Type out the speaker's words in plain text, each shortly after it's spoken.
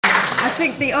I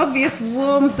think the obvious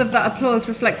warmth of that applause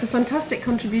reflects the fantastic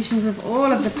contributions of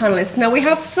all of the panellists. Now, we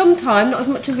have some time, not as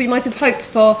much as we might have hoped,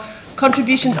 for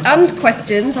contributions and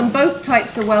questions, and both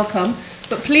types are welcome.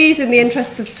 But please, in the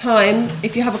interests of time,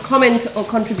 if you have a comment or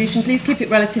contribution, please keep it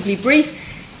relatively brief.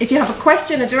 If you have a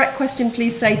question, a direct question,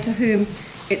 please say to whom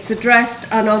it's addressed,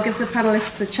 and I'll give the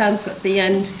panellists a chance at the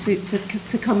end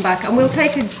to come back. And we'll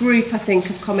take a group, I think,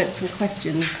 of comments and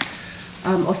questions,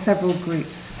 or several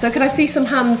groups. So can I see some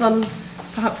hands on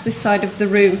perhaps this side of the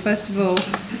room, first of all?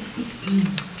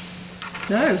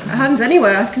 No, hands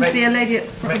anywhere. I can see a lady, a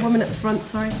woman at the front,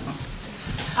 sorry.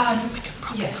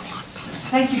 Yes,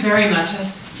 thank you very much.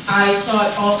 I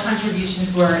thought all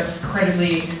contributions were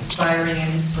incredibly inspiring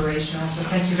and inspirational, so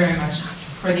thank you very much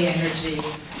for the energy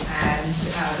and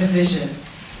the vision.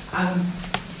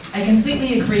 I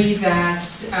completely agree that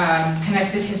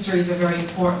connected histories are very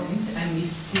important, and we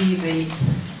see the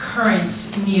current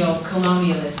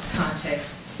neo-colonialist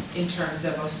context in terms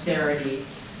of austerity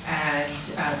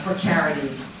and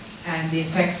precarity and the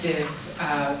effective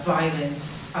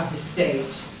violence of the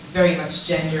state, very much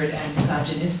gendered and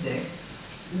misogynistic,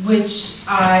 which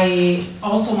I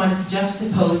also wanted to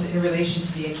juxtapose in relation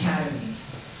to the academy.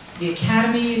 The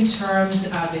academy, in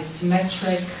terms of its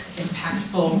metric,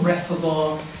 impactful,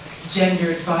 refable,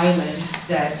 gendered violence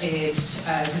that it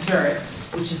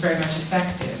exerts, which is very much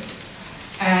effective,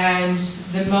 and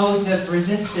the modes of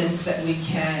resistance that we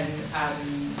can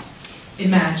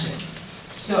imagine.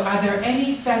 So are there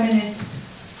any feminist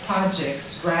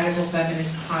projects, radical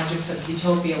feminist projects of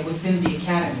utopia within the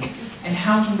academy, and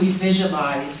how can we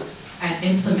visualize and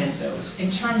implement those in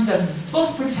terms of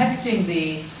both protecting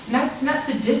the, not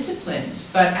the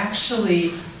disciplines, but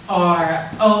actually our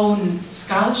own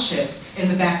scholarship in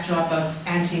the backdrop of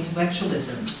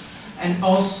anti-intellectualism, and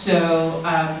also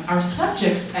our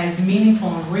subjects as meaningful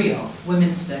and real,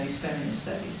 women's studies, feminist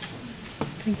studies.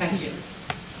 Thank you.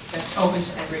 That's open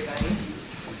to everybody.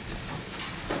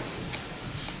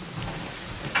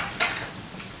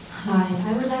 Hi,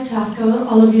 I would like to ask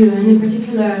all of you, and in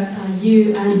particular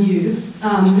you,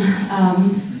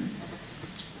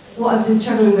 what I've been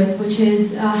struggling with, which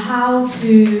is how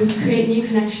to create new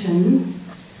connections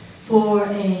for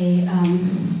a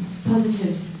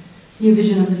positive new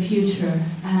vision of the future,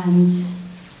 and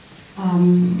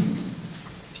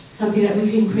something that we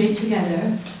can create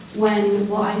together when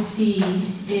what I see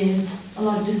is a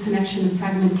lot of disconnection and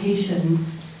fragmentation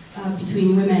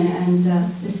between women, and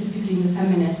specifically in the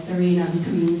feminist arena,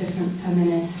 between different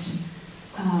feminist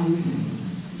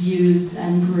views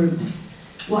and groups.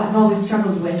 What I've always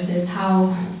struggled with is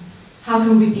how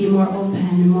can we be more open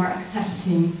and more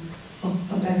accepting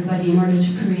of everybody in order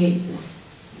to create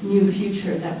this new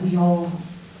future that we all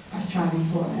are striving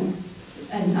for.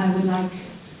 And I would like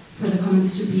for the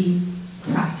comments to be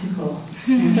practical.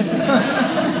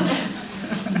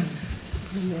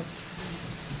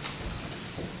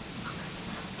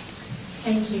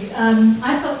 Thank you.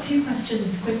 I've got two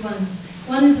questions, quick ones.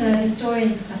 One is a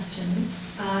historian's question,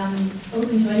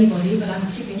 open to anybody, but I'm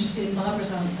particularly interested in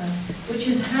Barbara's answer, which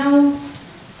is how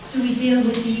do we deal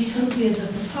with the utopias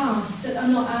of the past that are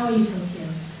not our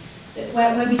utopias,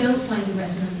 where we don't find the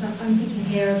resonance? I'm thinking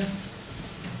here of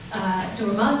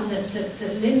Dora Marsden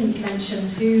that Lynn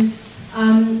mentioned, who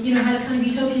had a kind of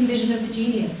utopian vision of the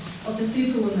genius, of the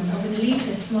superwoman, of an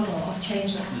elitist model of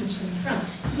change that happens from the front.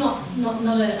 It's not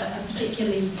a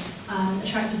particularly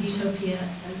attractive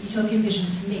utopian vision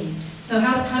to me. So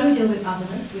how do we deal with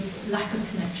otherness, with lack of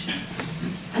connection?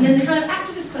 And then the kind of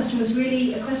activist question was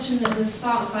really a question that was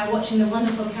sparked by watching the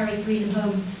wonderful Carrie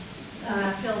Greenholm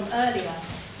film earlier,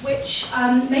 which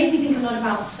made me think a lot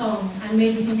about song, and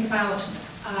made me think about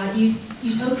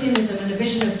utopianism and a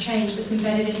vision of change that's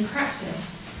embedded in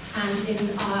practice and in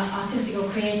artistic or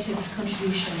creative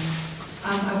contributions.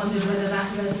 I wondered whether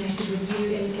that resonated with you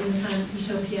in the kind of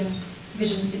utopian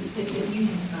visions that you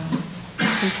think about.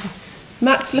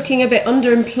 Matt's looking a bit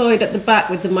underemployed at the back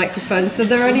with the microphone. So are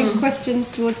there any questions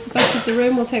towards the back of the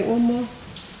room? We'll take one more.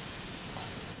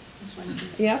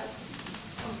 Yeah?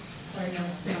 Oh, sorry, no.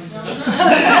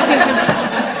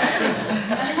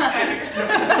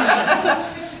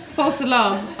 False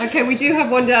alarm. Okay, we do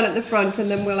have one down at the front, and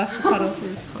then we'll ask the panel to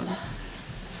respond.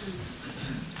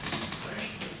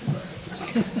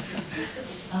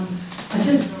 I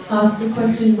just asked the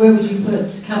question, where would you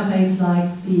put campaigns like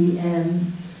the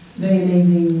very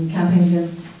amazing campaign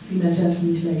against female genital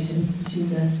mutilation, which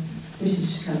is a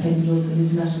British campaign but also an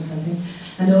international campaign,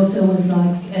 and also ones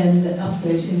like the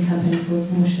Upsurge in campaign for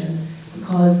abortion,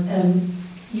 because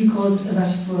you called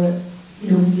Uvashni for,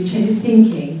 you changed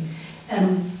thinking.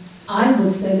 I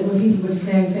would say that when people were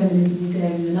declaring feminism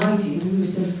Day in the 90s, we were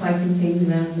still fighting things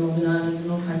around Northern Ireland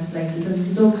and all kinds of places, and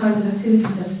there's all kinds of activities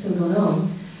that are still going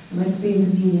on. And my experience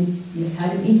of being in the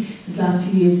academy this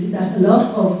last 2 years is that a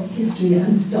lot of history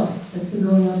and stuff that's been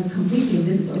going on is completely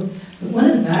invisible. But one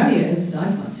of the barriers that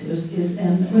I find to it is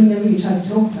whenever you try to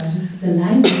talk about it, the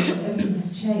language of everything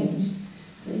has changed,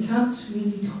 so that you can't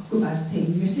really talk about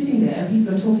things. You're sitting there,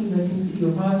 people are talking about things that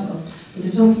you're part of, but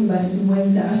they're talking about it in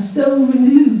ways that are so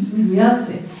removed from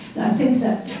reality that I think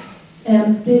that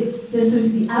the sort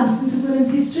of the absence of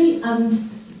women's history and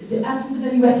the absence of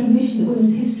any recognition that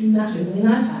women's history matters. I mean,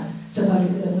 I've had stuff out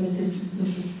of women's history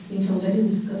dismissed as being told I didn't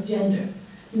discuss gender,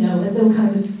 you know, as though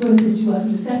kind of women's history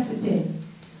wasn't a separate thing.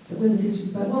 But women's history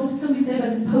is about, what did somebody say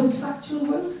about the post-factual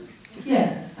world?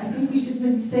 Yeah, I think we should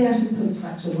maybe stay out of the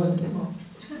post-factual world a bit more.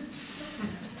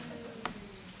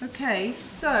 Okay,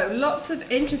 so lots of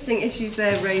interesting issues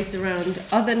there raised around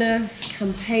otherness,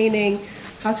 campaigning,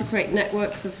 how to create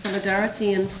networks of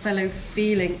solidarity and fellow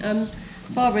feeling.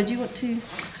 Barbara, do you want to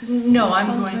No,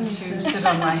 I'm going to sit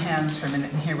on my hands for a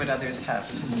minute and hear what others have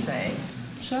to say.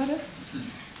 Shada?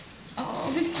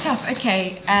 Oh, this is tough.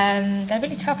 Okay, they're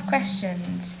really tough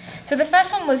questions. So the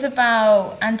first one was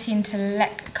about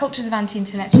cultures of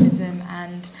anti-intellectualism,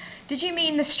 and did you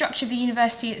mean the structure of the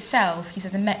university itself? You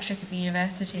said the metric of the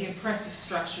university. The oppressive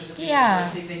structures of the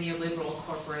university, the neoliberal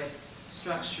corporate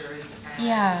structures,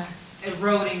 and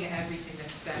eroding everything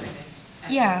that's feminist.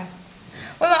 Yeah.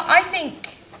 Well, I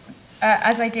think,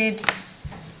 as I did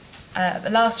the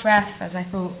last ref, as I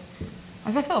thought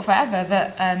forever,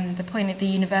 that the point of the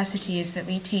university is that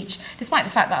we teach, despite the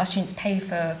fact that our students pay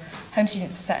for, home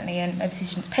students certainly and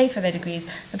overseas students pay for their degrees,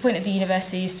 the point of the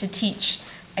university is to teach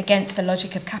against the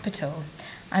logic of capital.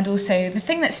 And also the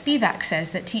thing that Spivak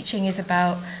says, that teaching is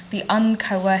about the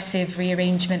uncoercive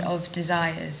rearrangement of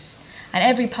desires. And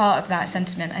every part of that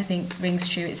sentiment, I think, rings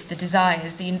true. It's the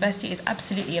desires. The university is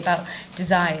absolutely about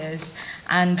desires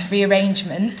and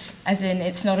rearrangement, as in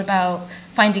it's not about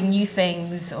finding new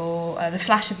things or the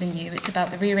flash of the new. It's about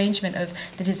the rearrangement of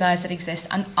the desires that exist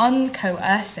and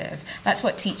uncoercive. That's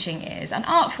what teaching is. And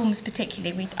art forms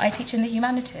particularly, I teach in the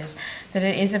humanities, that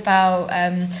it is about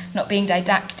not being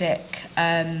didactic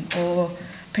or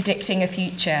predicting a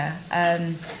future,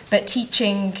 but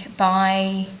teaching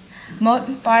by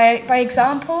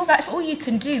example. That's all you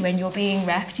can do when you're being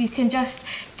refed. You can just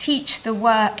teach the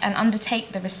work and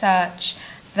undertake the research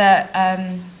that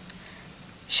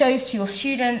shows to your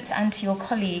students and to your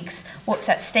colleagues what's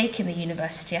at stake in the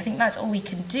university. I think that's all we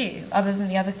can do, other than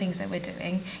the other things that we're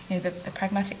doing, you know, the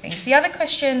pragmatic things. The other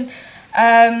question,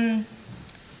 I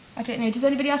don't know, does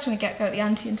anybody else want to go at the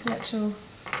anti-intellectual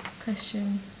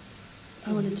question?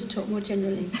 I wanted to talk more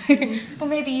generally. Well,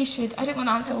 maybe you should. I don't want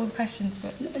to answer all the questions,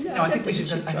 but... No, I think we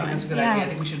should. I think that's a good idea. I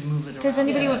think we should move it around. Does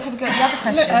anybody want to have a go at the other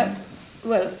questions?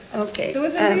 Well, okay. There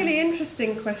was a really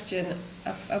interesting question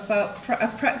about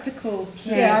a practical...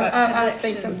 I'll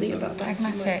say something about that.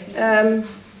 Pragmatic.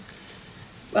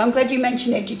 Well, I'm glad you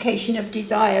mentioned education of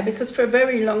desire, because for a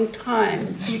very long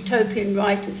time, utopian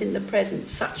writers in the present,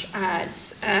 such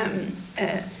as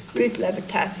Ruth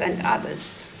Levitas and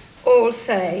others, all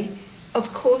say,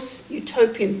 of course,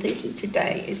 utopian thinking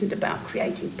today isn't about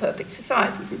creating perfect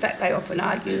societies. In fact, they often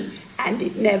argue, and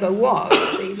it never was.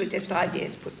 These were just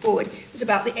ideas put forward. It was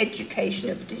about the education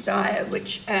of desire,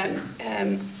 which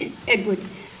Edward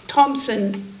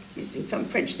Thompson, using some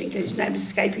French thinker whose name is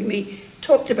escaping me,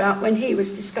 talked about when he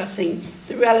was discussing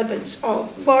the relevance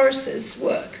of Morris's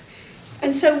work.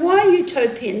 And so why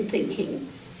utopian thinking?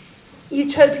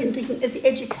 Utopian thinking as the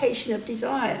education of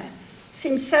desire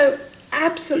seems so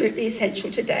absolutely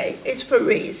essential today is for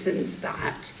reasons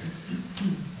that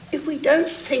if we don't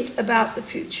think about the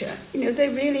future, you know,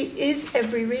 there really is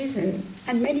every reason,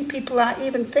 and many people are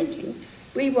even thinking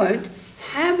we won't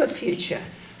have a future.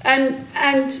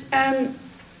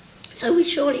 So we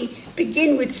surely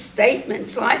begin with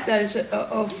statements like those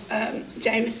of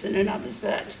Jameson and others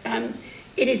that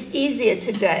it is easier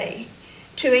today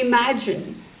to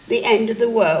imagine the end of the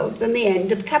world than the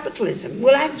end of capitalism.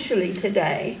 Well, actually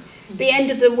today, the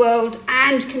end of the world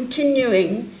and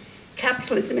continuing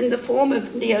capitalism in the form of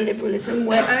neoliberalism,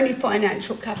 where only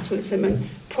financial capitalism and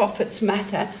profits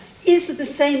matter, is the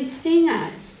same thing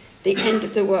as the end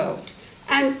of the world.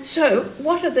 And so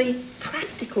what are the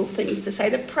practical things to say?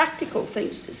 The practical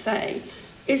things to say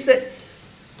is that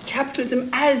capitalism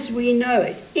as we know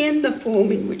it, in the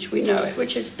form in which we know it,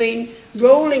 which has been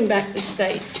rolling back the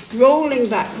state, rolling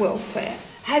back welfare,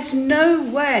 has no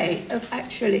way of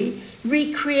actually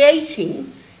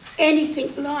recreating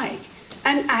anything like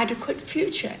an adequate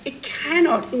future. It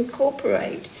cannot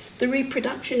incorporate the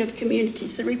reproduction of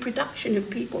communities, the reproduction of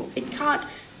people. It can't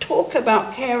talk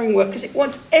about caring work because it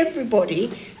wants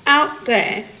everybody out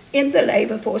there in the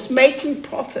labour force making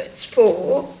profits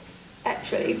for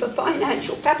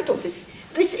financial capital. This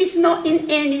is not in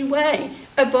any way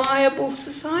a viable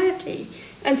society.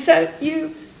 And so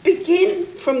you begin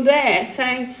from there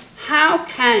saying, how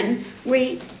can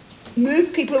we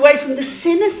move people away from the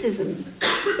cynicism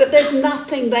that there's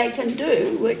nothing they can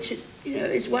do, which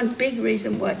is one big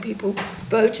reason why people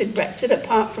voted Brexit,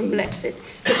 apart from Brexit,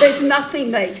 that there's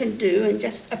nothing they can do and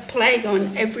just a plague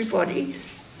on everybody,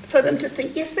 for them to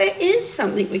think, yes, there is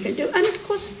something we can do. And of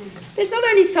course, there's not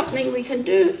only something we can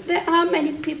do, there are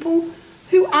many people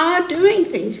who are doing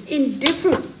things in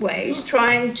different ways,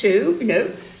 trying to,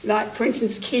 like, for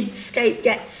instance, Kidscape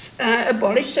gets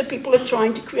abolished, so people are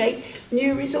trying to create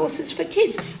new resources for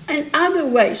kids. And other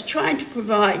ways, trying to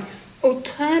provide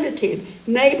alternative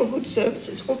neighbourhood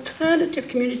services, alternative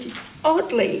communities.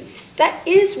 Oddly, that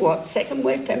is what second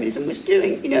wave feminism was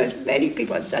doing. Many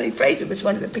people, Sally Fraser was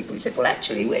one of the people who said, well,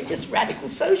 actually, we're just radical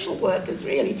social workers,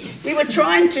 really. We were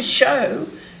trying to show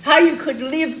how you could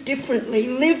live differently,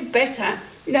 live better,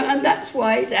 and that's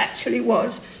why it actually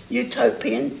was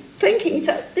utopian thinking.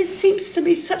 So this seems to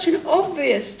be such an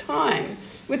obvious time,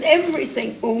 with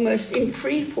everything almost in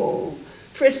free fall,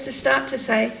 for us to start to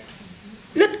say,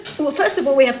 look, well, first of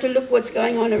all, we have to look what's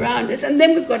going on around us, and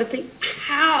then we've got to think,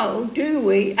 how do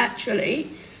we actually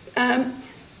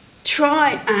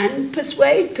try and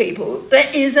persuade people there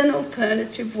is an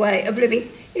alternative way of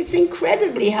living? It's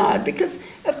incredibly hard because,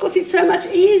 of course, it's so much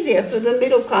easier for the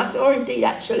middle class, or indeed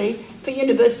actually for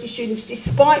university students,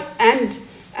 and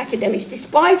academics,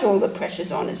 despite all the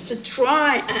pressures on us, to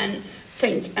try and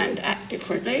think and act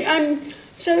differently. And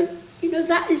so,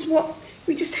 that is what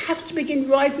we just have to begin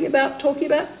talking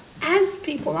about as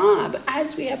people are, but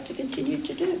as we have to continue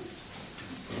to do.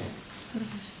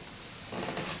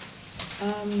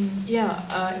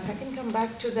 If I can come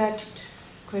back to that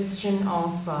question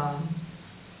of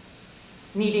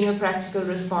needing a practical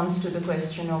response to the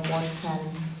question of what can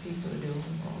people do.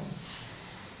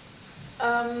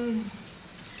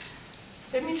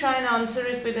 Let me try and answer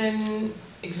it with an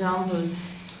example.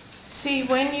 See,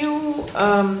 when you,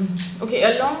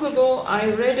 long ago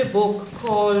I read a book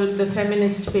called The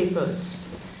Feminist Papers,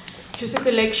 which is a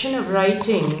collection of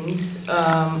writings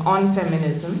on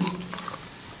feminism,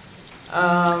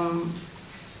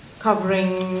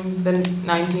 covering the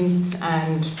 19th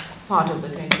and part of the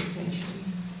 20th century.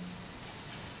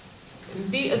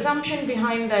 The assumption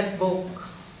behind that book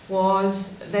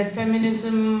was that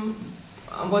feminism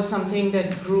was something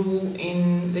that grew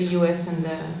in the US and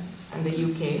the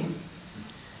UK.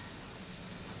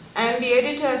 And the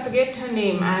editor, I forget her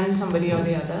name, Anne somebody or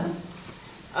the other,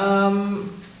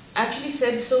 actually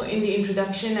said so in the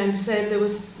introduction and said there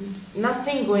was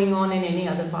nothing going on in any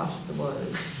other part of the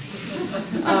world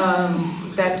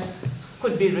that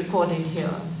could be recorded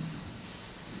here.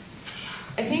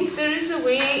 I think there is a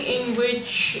way in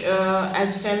which,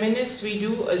 as feminists, we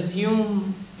do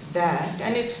assume that,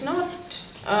 and it's not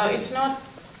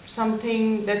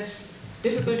something that's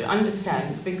difficult to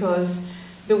understand, because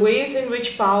the ways in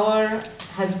which power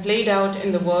has played out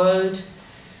in the world,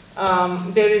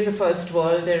 there is a first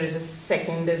world, there is a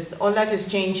second, all that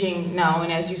is changing now,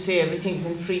 and as you say, everything's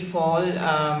in free fall,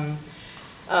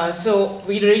 so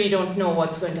we really don't know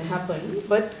what's going to happen,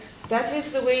 but that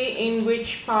is the way in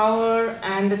which power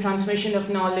and the transmission of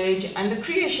knowledge and the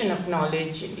creation of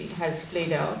knowledge has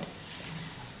played out.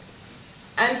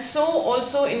 And so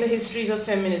also in the histories of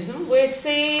feminism, where,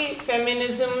 say,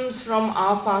 feminisms from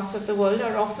our parts of the world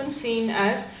are often seen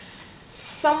as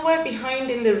somewhere behind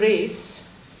in the race,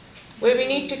 where we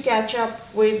need to catch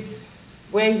up with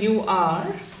where you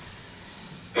are,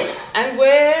 and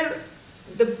where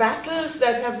the battles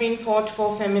that have been fought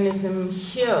for feminism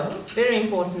here, very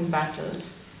important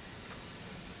battles,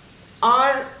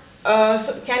 are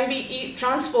can be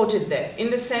transported there, in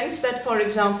the sense that, for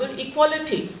example,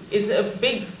 equality is a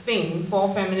big thing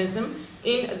for feminism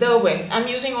in the West. I'm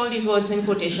using all these words in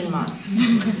quotation marks.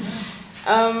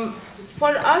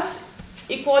 For us,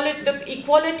 the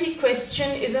equality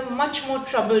question is a much more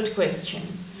troubled question.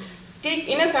 Take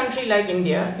in a country like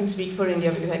India, I can speak for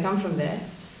India because I come from there.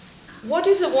 Who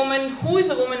is a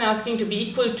woman asking to be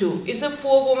equal to? Is a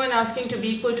poor woman asking to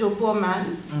be equal to a poor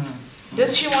man?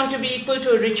 Does she want to be equal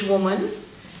to a rich woman?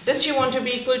 Does she want to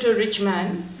be equal to a rich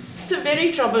man? It's a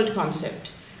very troubled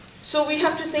concept. So we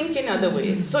have to think in other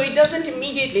ways. So it doesn't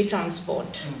immediately transport.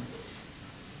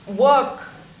 Work,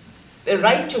 the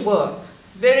right to work,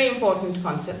 very important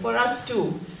concept for us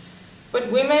too.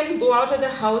 But women go out of the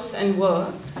house and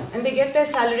work, and they get their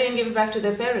salary and give it back to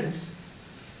their parents.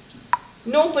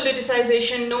 No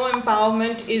politicization, no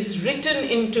empowerment is written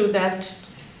into that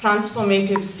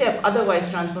transformative step,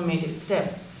 otherwise transformative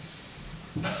step.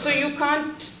 So you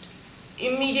can't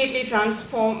immediately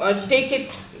take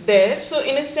it there. So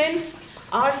in a sense,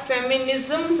 our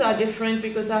feminisms are different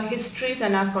because our histories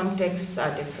and our contexts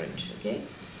are different, okay?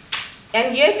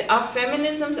 And yet our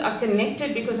feminisms are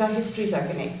connected because our histories are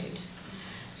connected.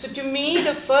 So to me,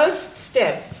 the first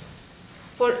step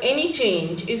for any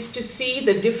change is to see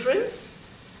the difference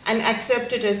and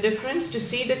accept it as difference, to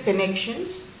see the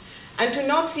connections, and to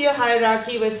not see a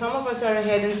hierarchy where some of us are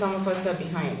ahead and some of us are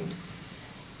behind.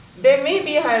 There may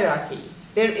be a hierarchy.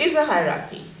 There is a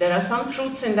hierarchy. There are some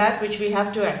truths in that which we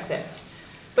have to accept.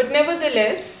 But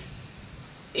nevertheless,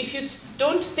 if you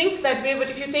don't think that way, but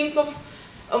if you think of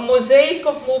a mosaic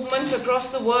of movements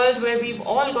across the world where we've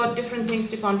all got different things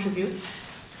to contribute,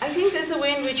 I think there's a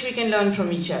way in which we can learn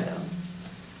from each other.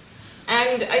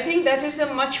 And I think that is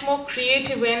a much more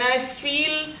creative way, and I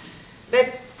feel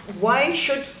that why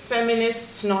should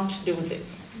feminists not do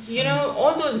this? You know,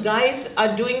 all those guys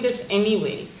are doing this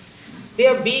anyway. They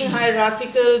are being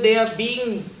hierarchical, they are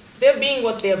being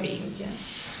what they are being, yeah.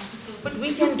 But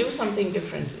we can do something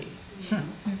differently.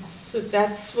 So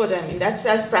that's what I mean. That's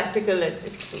as practical as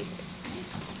it can be.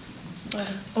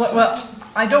 Well,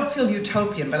 I don't feel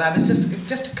utopian, but it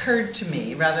just occurred to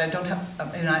me, rather I don't have,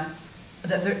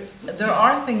 that there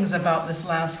are things about this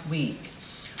last week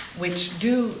which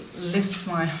do lift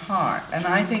my heart, and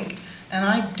I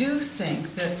do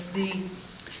think that the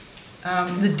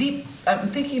deep, I'm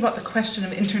thinking about the question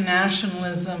of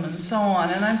internationalism and so on,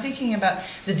 and I'm thinking about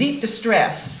the deep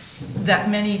distress that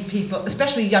many people,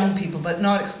 especially young people, but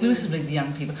not exclusively the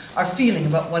young people, are feeling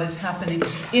about what is happening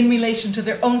in relation to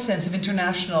their own sense of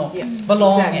international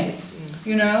belonging. Exactly.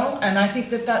 You know, and I think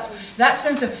that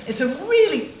sense of, it's a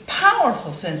really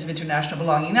powerful sense of international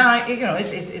belonging. Now,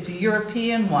 it's a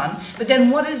European one, but then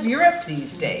what is Europe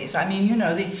these days? I mean,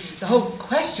 the whole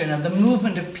question of the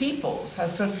movement of peoples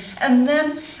has thrown, and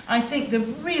then I think the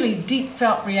really deep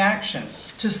felt reaction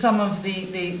to some of the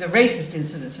racist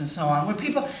incidents and so on, where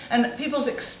people's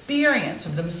experience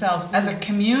of themselves as a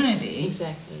community.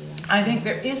 Exactly. Yeah. I think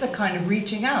there is a kind of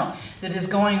reaching out that is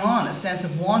going on, a sense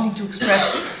of wanting to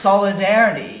express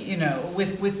solidarity,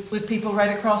 with people right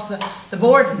across the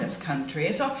board in this country.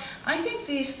 And so I think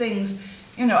these things,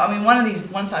 one of these,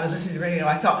 once I was listening to radio,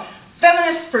 I thought,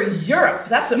 feminists for Europe,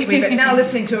 that's what but now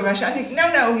listening to Russia, I think, no,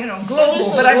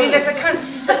 global, but I mean, it's a kind of,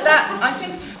 that, I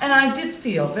think, and I did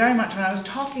feel very much when I was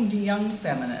talking to young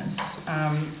feminists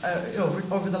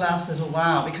over the last little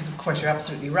while, because of course you're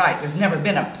absolutely right, there's never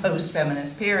been a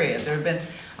post-feminist period, there have been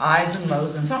highs and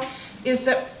lows and so on, is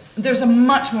that there's a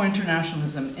much more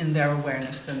internationalism in their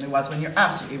awareness than there was when you're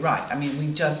absolutely right. I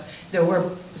mean, there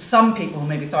were some people who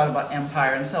maybe thought about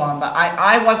empire and so on, but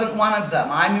I wasn't one of them.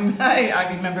 I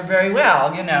remember very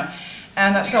well,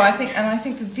 and so I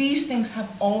think that these things have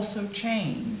also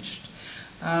changed.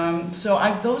 So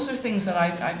those are things that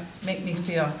I make me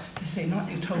feel, to say not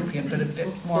utopian, but a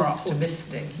bit more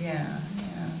optimistic. Yeah.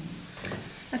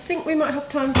 I think we might have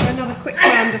time for another quick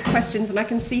round of questions, and I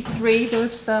can see three. There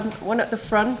was one at the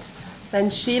front, then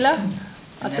Sheila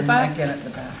at the back, again at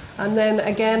the back, and then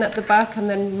again at the back, and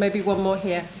then maybe one more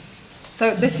here.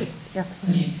 So this, yeah.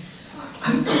 Okay.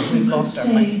 I would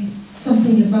say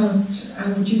something about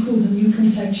what you call the new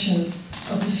complexion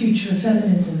of the future of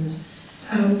feminisms,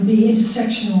 the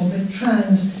intersectional but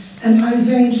trans, and I was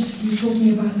very interested in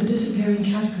talking about the disappearing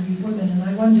category of women, and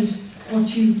I wondered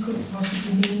what you could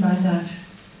possibly mean by that.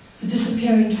 The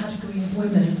disappearing category of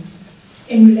women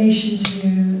in relation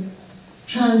to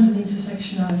trans and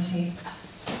intersectionality.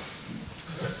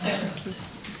 Thank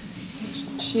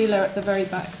you. Sheila at the very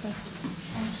back first.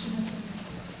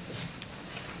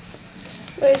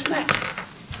 Where's Matt?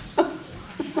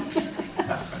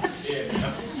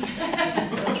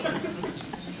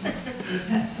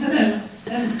 Hello.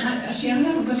 Actually, I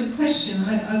haven't got a question.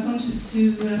 I wanted to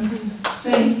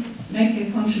make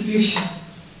a contribution.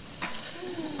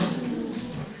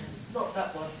 Not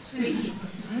that one. Squeaky.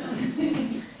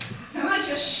 Can I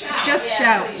just shout? Just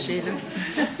shout, Sheila.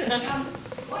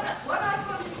 What I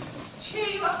wanted to cheer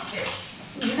you up a bit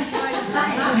is by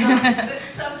saying that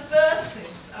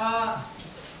subversives are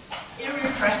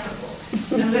irrepressible,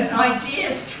 and that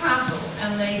ideas travel,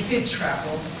 and they did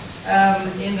travel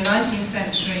in the 19th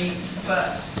century,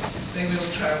 but they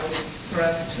will travel for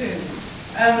us too.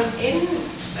 In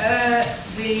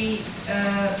the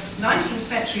 19th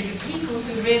century, the people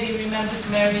who really remembered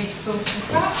Mary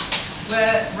Wollstonecraft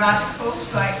were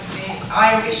radicals, like the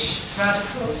Irish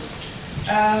radicals,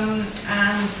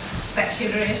 and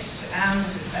secularists and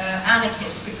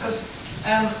anarchists, because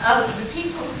the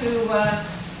people who were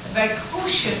very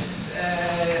cautious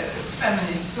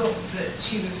feminists thought that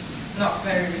she was not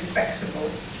very respectable.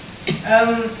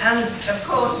 And of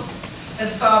course,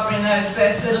 as Barbara knows,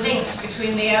 there's the links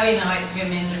between the Owenite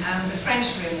women and the French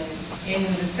women in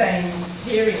the same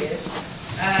period.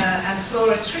 And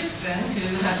Flora Tristan,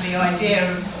 who had the idea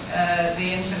of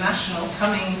the International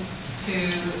coming to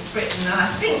Britain, and I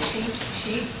think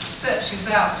she searches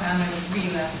out Anna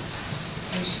Greener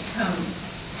when she comes.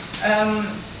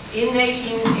 In the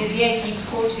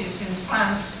 1840s in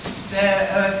France, there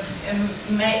are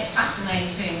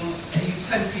fascinating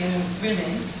utopian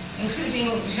women,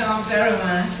 including Jean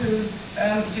Derouin, who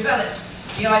developed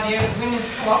the idea of women's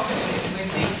cooperative,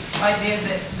 with the idea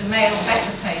that the male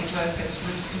better paid workers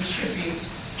would contribute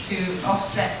to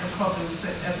offset the problems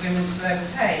of women's low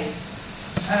pay.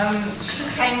 She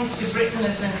came to Britain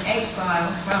as an exile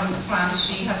from France.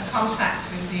 She had contact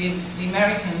with the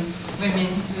American women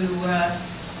who were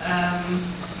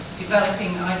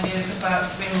developing ideas about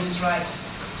women's rights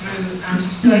through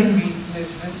anti-slavery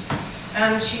movement.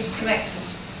 And she's connected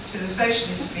to the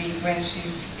Socialist League when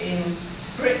she's in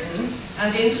Britain,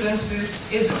 and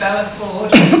influences Isabella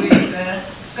Ford, who is a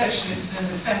socialist and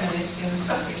a feminist in the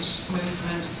suffrage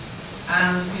movement,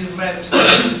 and who wrote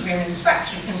Women's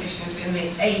Factory Conditions in the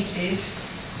 80s.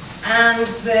 And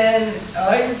then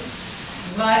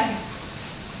my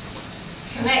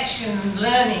connection and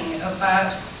learning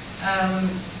about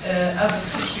other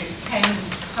countries came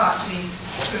partly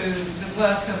through the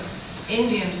work of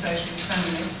Indian socialist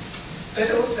feminists, but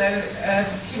also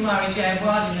Kumari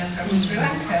Jayawardena from Sri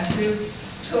Lanka, who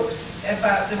talks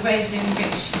about the ways in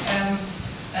which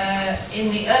in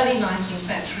the early 19th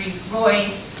century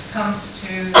Roy comes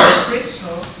to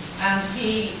Bristol, and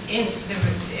he, a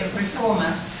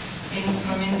reformer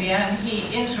from India, and he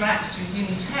interacts with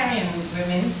Unitarian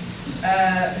women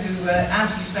who were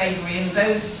anti-slavery, and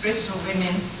those Bristol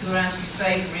women who were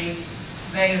anti-slavery,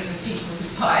 they are the people who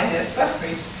pioneered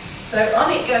suffrage. So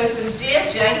on it goes, and dear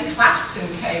Jane Clapton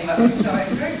came up, which I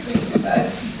was very pleased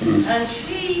about. And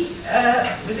she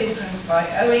was influenced by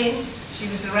Owen. She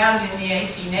was around in the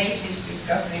 1880s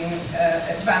discussing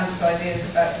advanced ideas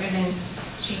about women.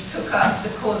 She took up the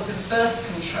cause of birth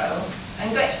control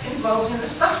and gets involved in the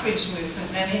suffrage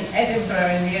movement then in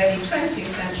Edinburgh in the early 20th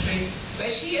century, where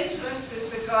she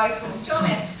influences a guy called John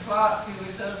S. Clark, who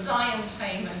was a lion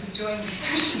tamer who joined the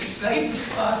Socialist Labour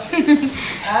Party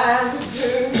and who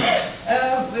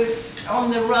was on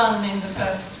the run in the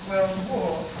First World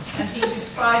War. And he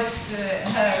describes her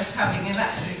as having an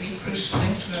absolutely crucial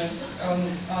influence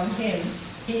on him.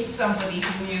 He's somebody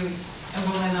who knew a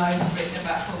woman I've written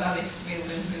about called Alice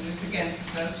Windsor, who was against the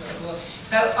First World War.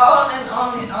 So on and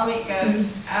on and on it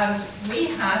goes. And we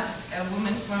had a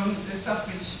woman from the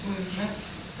suffrage movement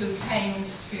who came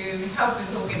to help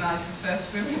us organise the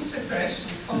first women's separation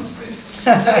conference.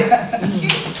 So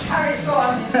it carries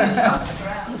on in this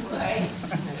underground way.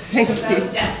 Thank you.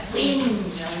 That wind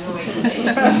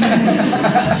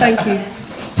Thank you.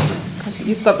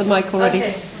 You've got the mic already.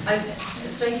 Okay.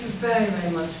 Thank you very,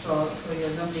 very much for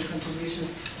your lovely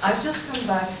contributions. I've just come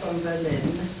back from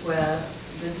Berlin, where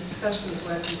the discussions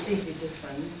were completely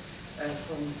different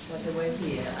from what they were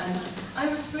here. And I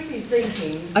was really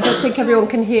thinking... I don't think everyone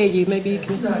can hear you. Maybe you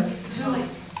can... Sorry.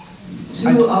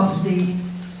 Two of the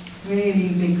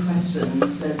really big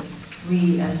questions that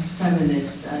we as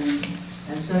feminists and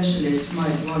as socialists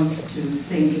might want to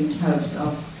think in terms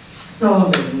of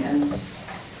solving and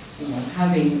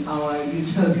having our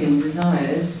utopian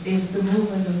desires is the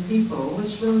movement of people,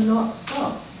 which will not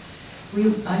stop.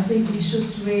 I think we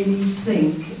should really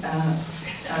think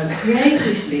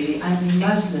creatively and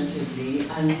imaginatively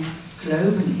and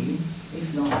globally,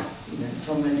 if not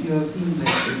from a European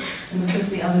basis. And of course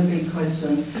the other big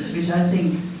question, which I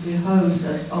think behoves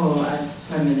us all as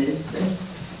feminists,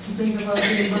 is to think about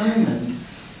the environment.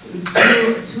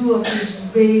 Two of these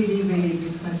really, really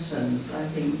big questions, I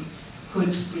think,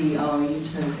 could be our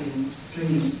utopian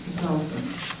dreams to solve them.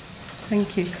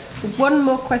 Thank you. One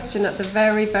more question at the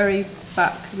very, very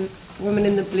back, the woman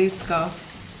in the blue scarf.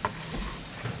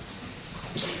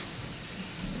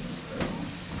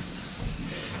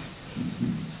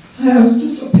 I was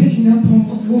just sort of picking up on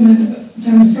what the woman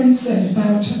down the front said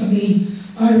about the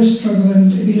Irish struggle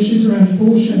and the issues around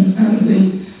abortion and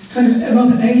the kind of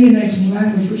rather alienating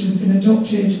language which has been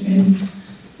adopted in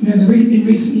in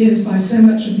recent years by so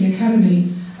much of the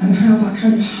academy, and how that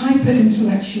kind of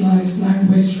hyper-intellectualized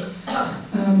language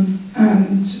and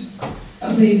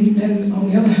then on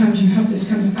the other hand you have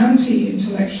this kind of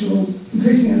anti-intellectual,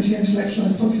 increasingly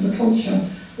anti-intellectualized popular culture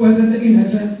whether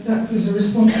that there's a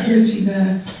responsibility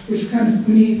there, which kind of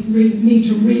we need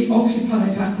to reoccupy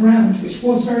that ground, which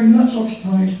was very much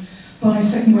occupied by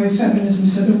second wave feminism.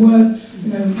 So there were,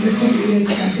 recovery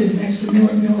classes and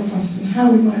extramural classes, and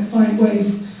how we might find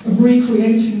ways of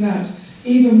recreating that,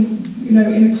 even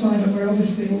in a climate where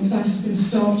obviously all of that has been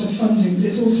starved of funding. But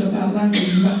it's also about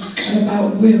language and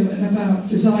about will and about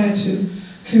desire to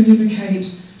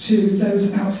communicate to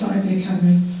those outside the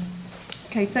academy.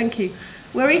 Okay, thank you.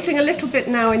 We're eating a little bit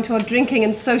now into our drinking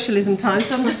and socialism time,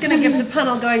 so I'm just going to give the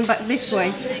panel going back this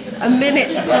way a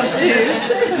minute or two.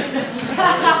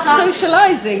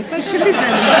 Socialising,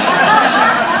 socialism.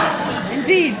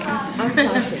 Indeed.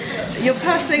 You're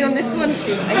passing on this one,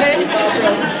 Lynn.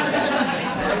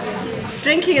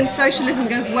 Drinking and socialism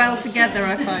goes well together,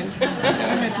 I find. Go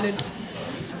ahead, Lynn.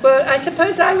 Well, I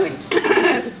suppose I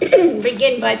would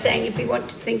begin by saying, if we want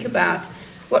to think about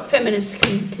what feminists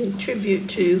can contribute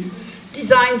to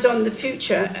designs on the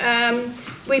future,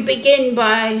 we begin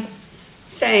by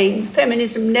saying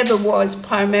feminism never was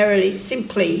primarily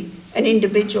simply an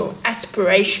individual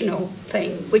aspirational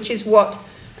thing, which is what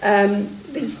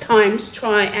these times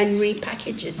try and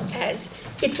repackage it as.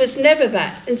 It was never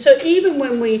that. And so even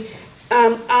when we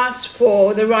asked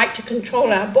for the right to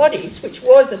control our bodies, which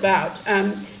was about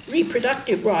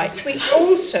reproductive rights, we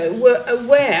also were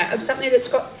aware of something that's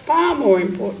got far more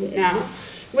important now,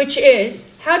 which is,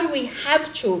 how do we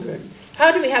have children?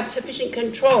 How do we have sufficient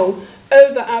control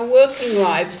over our working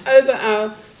lives, over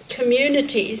our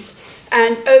communities,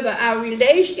 and over our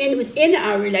within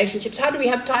our relationships? How do we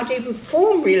have time to even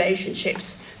form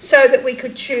relationships so that we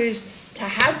could choose to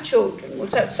have children,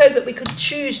 so that we could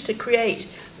choose to create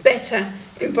better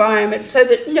environments, so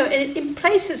that, in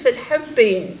places that have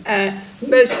been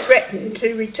most threatened,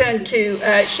 to return to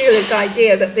Sheila's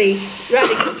idea that the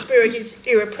radical spirit is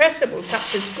irrepressible,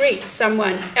 such as Greece.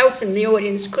 Someone else in the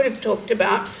audience could have talked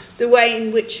about the way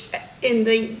in which, in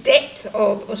the depth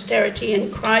of austerity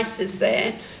and crisis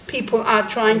there, people are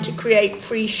trying to create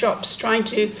free shops, trying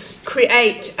to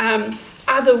create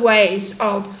other ways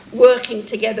of working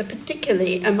together,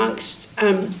 particularly amongst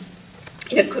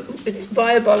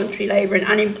via voluntary labour and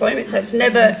unemployment. So it's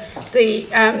never the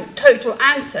total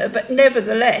answer, but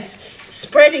nevertheless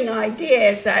spreading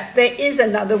ideas that there is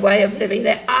another way of living,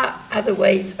 there are other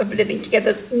ways of living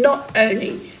together, not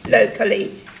only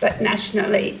locally but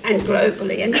nationally and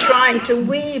globally, and trying to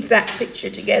weave that picture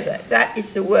together. That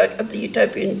is the work of the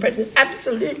utopian present,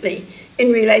 absolutely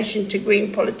in relation to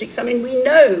green politics. I mean, we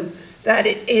know that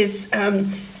it is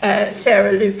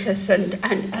Sarah Lucas and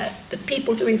the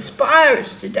people who inspire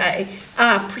us today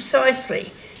are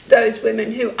precisely those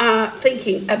women who are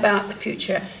thinking about the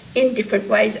future in different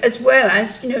ways, as well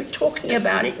as, talking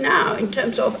about it now in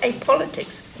terms of a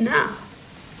politics now.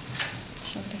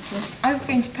 I was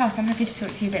going to pass. I'm happy to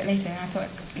talk to you a bit later. I thought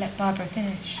I'd let Barbara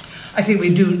finish. I think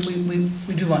we do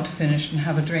want to finish and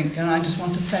have a drink, and I just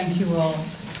want to thank you all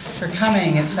for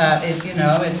coming.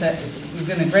 You've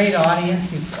been a great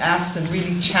audience. You've asked some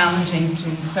really challenging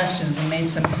questions and made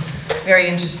some very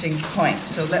interesting points.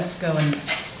 So let's go and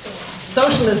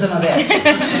socialism a bit.